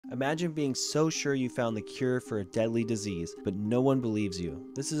Imagine being so sure you found the cure for a deadly disease, but no one believes you.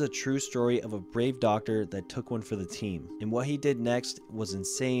 This is a true story of a brave doctor that took one for the team. And what he did next was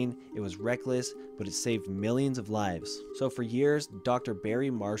insane, it was reckless, but it saved millions of lives. So for years, Dr. Barry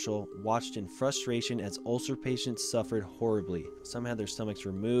Marshall watched in frustration as ulcer patients suffered horribly. Some had their stomachs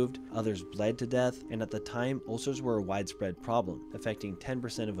removed, others bled to death, and at the time, ulcers were a widespread problem, affecting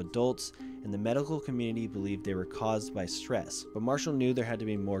 10% of adults, and the medical community believed they were caused by stress. But Marshall knew there had to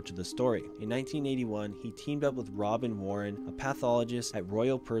be more to the story. In 1981, he teamed up with Robin Warren, a pathologist at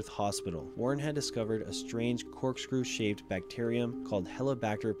Royal Perth Hospital. Warren had discovered a strange corkscrew-shaped bacterium called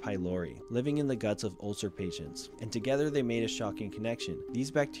Helicobacter pylori, living in the guts of ulcer patients. And together they made a shocking connection. These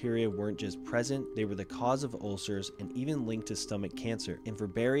bacteria weren't just present, they were the cause of ulcers and even linked to stomach cancer. And for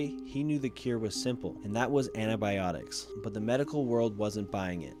Barry, he knew the cure was simple, and that was antibiotics. But the medical world wasn't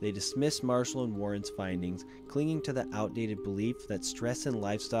buying it. They dismissed Marshall and Warren's findings, clinging to the outdated belief that stress and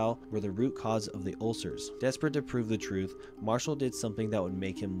lifestyle were the root cause of the ulcers. Desperate to prove the truth, Marshall did something that would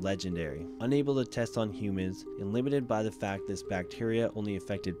make him legendary. Unable to test on humans, and limited by the fact this bacteria only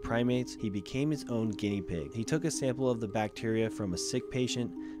affected primates, he became his own guinea pig. He took a sample of the bacteria from a sick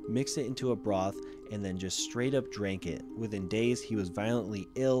patient, mixed it into a broth, and then just straight up drank it. Within days, he was violently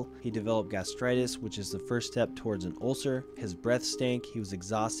ill. He developed gastritis, which is the first step towards an ulcer. His breath stank, he was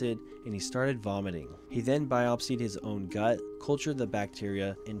exhausted, and he started vomiting. He then biopsied his own gut, cultured the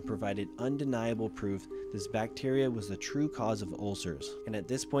bacteria, and provided undeniable proof this bacteria was the true cause of ulcers. And at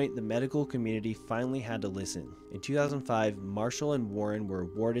this point, the medical community finally had to listen. In 2005, Marshall and Warren were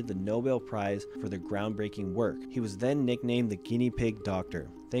awarded the Nobel Prize for their groundbreaking work. He was then nicknamed the guinea pig doctor.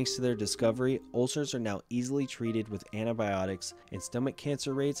 Thanks to their discovery, ulcers are now easily treated with antibiotics, and stomach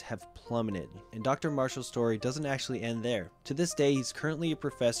cancer rates have plummeted. And Dr. Marshall's story doesn't actually end there. To this day, he's currently a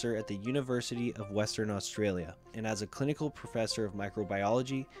professor at the University of Western Australia, and as a clinical professor of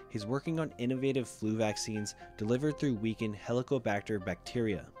microbiology, he's working on innovative flu vaccines delivered through weakened Helicobacter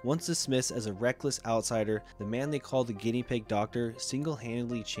bacteria. Once dismissed as a reckless outsider, the man they call the guinea pig doctor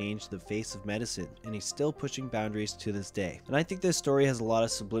single-handedly changed the face of medicine, and he's still pushing boundaries to this day. And I think this story has a lot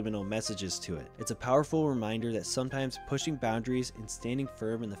of subliminal messages to it. It's a powerful reminder that sometimes pushing boundaries and standing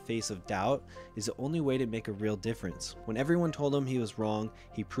firm in the face of doubt is the only way to make a real difference. When everyone told him he was wrong,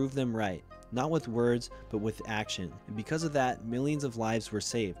 he proved them right. Not with words, but with action. And because of that, millions of lives were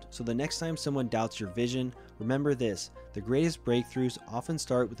saved. So the next time someone doubts your vision, remember this: the greatest breakthroughs often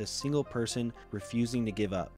start with a single person refusing to give up.